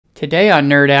Today on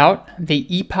NerdOut, the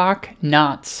Epoch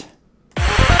Nonce.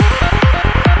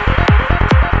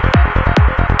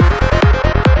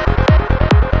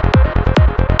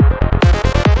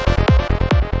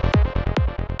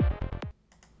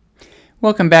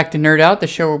 Welcome back to NerdOut, the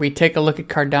show where we take a look at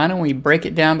Cardano, we break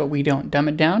it down, but we don't dumb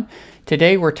it down.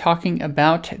 Today we're talking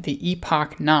about the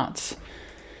Epoch Nonce.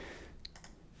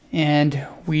 And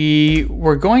we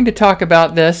were going to talk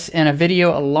about this in a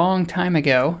video a long time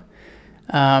ago.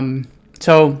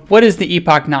 So what is the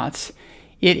Epoch Nonce?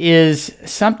 It is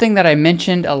something that I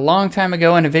mentioned a long time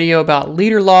ago in a video about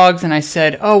leader logs, and I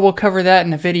said, oh, we'll cover that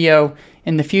in a video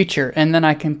in the future. And then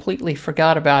I completely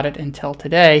forgot about it until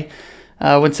today.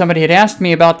 When somebody had asked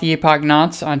me about the Epoch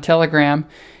Nonce on Telegram,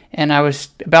 and I was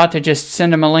about to just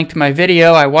send them a link to my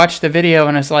video, I watched the video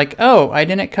and I was like, oh, I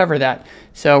didn't cover that.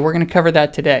 So we're going to cover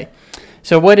that today.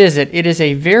 So what is it? It is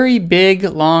a very big,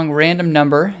 long, random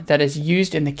number that is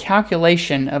used in the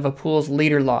calculation of a pool's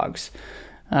leader logs.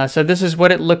 So this is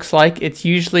what it looks like. It's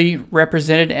usually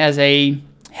represented as a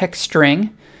hex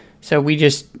string. So we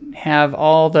just have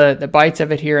all the bytes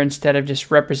of it here. Instead of just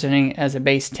representing it as a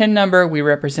base 10 number, we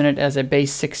represent it as a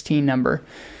base 16 number.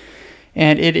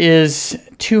 And it is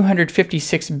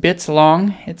 256 bits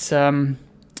long. It's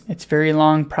very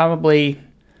long, probably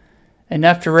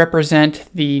enough to represent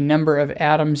the number of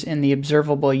atoms in the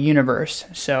observable universe.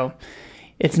 So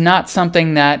it's not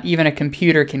something that even a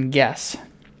computer can guess.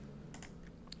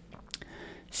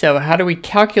 So how do we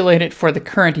calculate it for the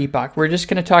current epoch? We're just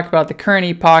going to talk about the current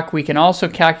epoch. We can also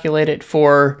calculate it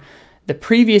for the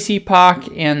previous epoch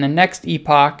and the next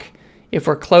epoch if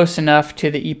we're close enough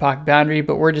to the epoch boundary,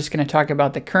 but we're just going to talk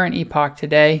about the current epoch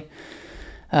today.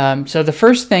 So the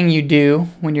first thing you do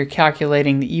when you're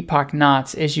calculating the Epoch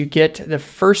Nonce is you get the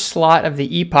first slot of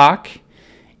the epoch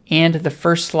and the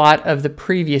first slot of the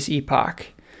previous epoch.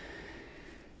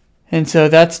 And so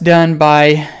that's done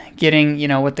by getting,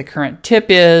 what the current tip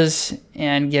is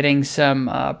and getting some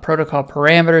protocol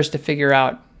parameters to figure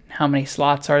out how many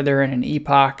slots are there in an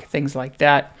epoch, things like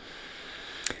that.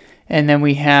 And then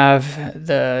we have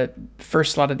the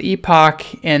first slot of the epoch,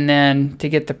 and then to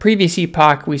get the previous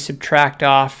epoch, we subtract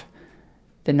off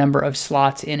the number of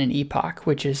slots in an epoch,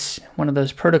 which is one of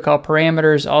those protocol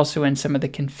parameters, also in some of the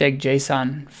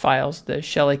config.json files, the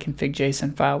Shelley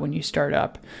config.json file when you start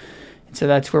up. And so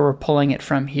that's where we're pulling it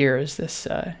from here, is this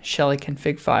Shelley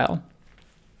config file.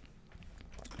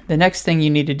 The next thing you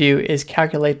need to do is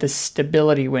calculate the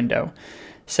stability window.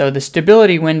 So the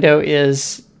stability window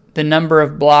is the number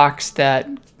of blocks that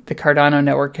the Cardano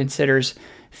network considers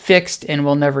fixed and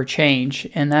will never change.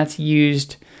 And that's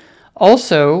used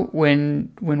also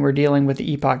when we're dealing with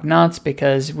the Epoch Nonce,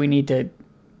 because we need to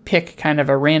pick kind of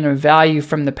a random value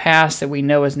from the past that we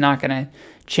know is not going to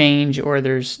change, or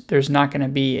there's not going to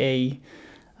be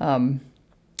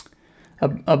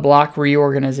a block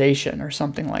reorganization or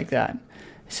something like that.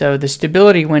 So the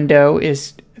stability window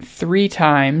is 3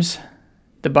 times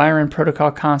the Byron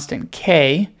protocol constant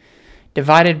K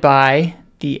divided by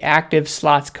the active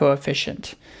slots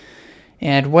coefficient.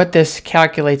 And what this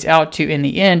calculates out to in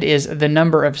the end is the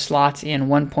number of slots in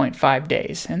 1.5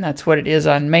 days. And that's what it is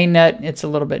on mainnet. It's a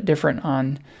little bit different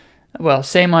on, well,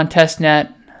 same on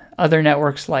testnet. Other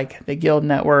networks like the Guild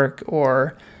network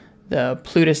or the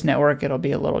Plutus network, it'll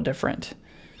be a little different.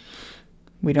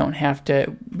 We don't have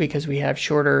to, because we have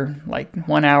shorter, like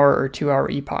 1 hour or 2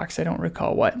 hour epochs. I don't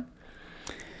recall what.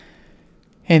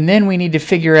 And then we need to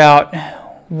figure out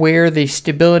where the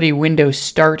stability window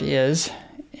start is,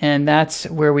 and that's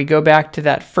where we go back to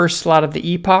that first slot of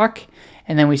the epoch,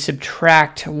 and then we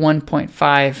subtract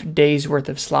 1.5 days worth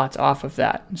of slots off of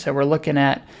that. So we're looking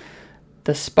at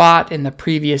the spot in the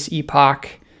previous epoch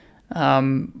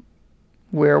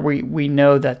where we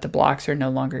know that the blocks are no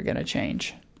longer going to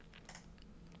change.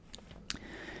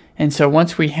 And so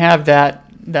once we have that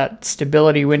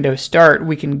stability window start,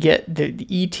 we can get the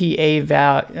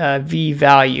ETA V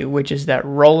value, which is that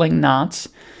rolling nonce.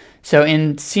 So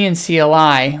in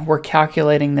CNCLI, we're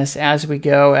calculating this as we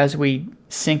go, as we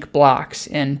sync blocks.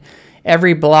 And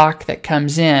every block that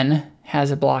comes in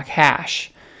has a block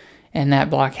hash. And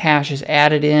that block hash is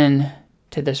added in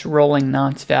to this rolling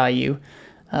nonce value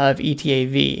of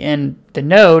ETAV. And the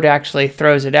node actually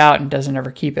throws it out and doesn't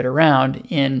ever keep it around.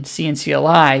 In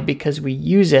CNCLI, because we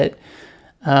use it,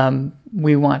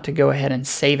 we want to go ahead and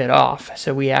save it off.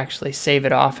 So we actually save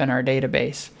it off in our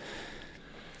database.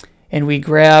 And we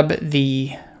grab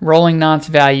the rolling nonce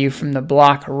value from the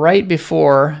block right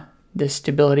before the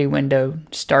stability window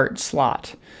start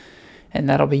slot. And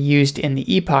that'll be used in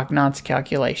the Epoch Nonce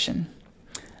calculation.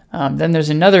 Then there's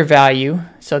another value.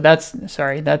 So that's the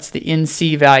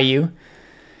NC value.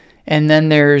 And then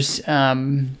there's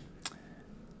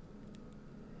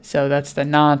So that's the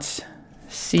nonce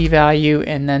C value,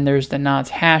 and then there's the nonce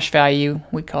hash value.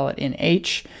 We call it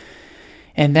NH.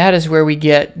 And that is where we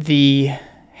get the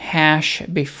hash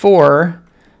before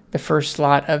the first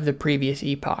slot of the previous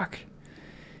epoch.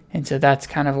 And so that's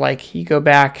kind of like you go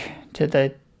back to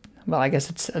the, well, I guess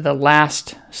it's the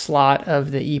last slot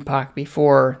of the epoch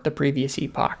before the previous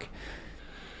epoch.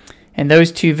 And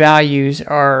those two values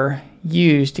are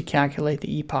used to calculate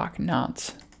the epoch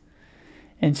nonce.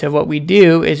 And so what we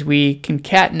do is we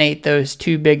concatenate those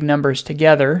two big numbers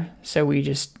together. So we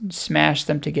just smash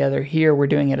them together. Here we're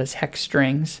doing it as hex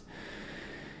strings.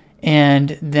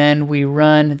 And then we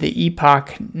run the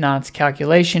epoch nonce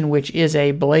calculation, which is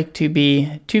a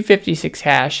Blake2B 256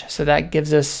 hash. So that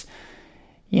gives us,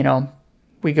 you know,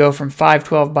 we go from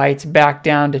 512 bytes back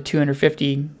down to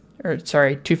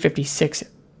 256,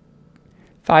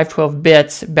 512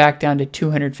 bits back down to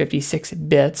 256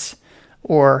 bits,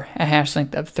 or a hash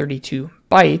length of 32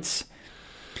 bytes.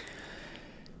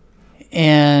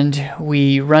 And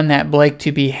we run that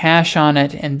Blake2B hash on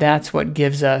it, and that's what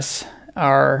gives us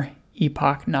our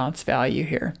epoch nonce value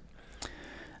here.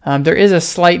 There is a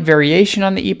slight variation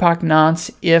on the epoch nonce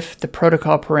if the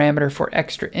protocol parameter for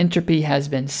extra entropy has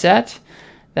been set.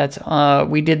 That's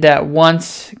we did that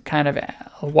once, kind of a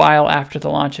while after the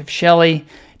launch of Shelley,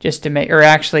 just to make, or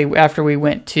actually after we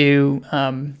went to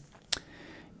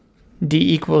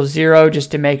D equals 0, just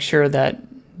to make sure that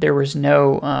there was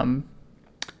no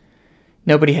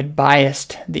nobody had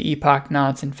biased the epoch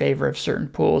nonce in favor of certain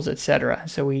pools, etc.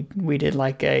 So we did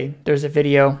like there's a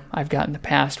video I've got in the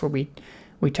past where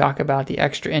we talk about the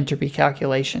extra entropy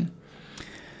calculation.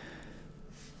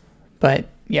 But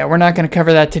yeah, we're not going to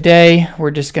cover that today.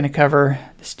 We're just going to cover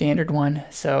the standard one.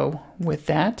 So with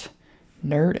that,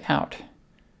 nerd out.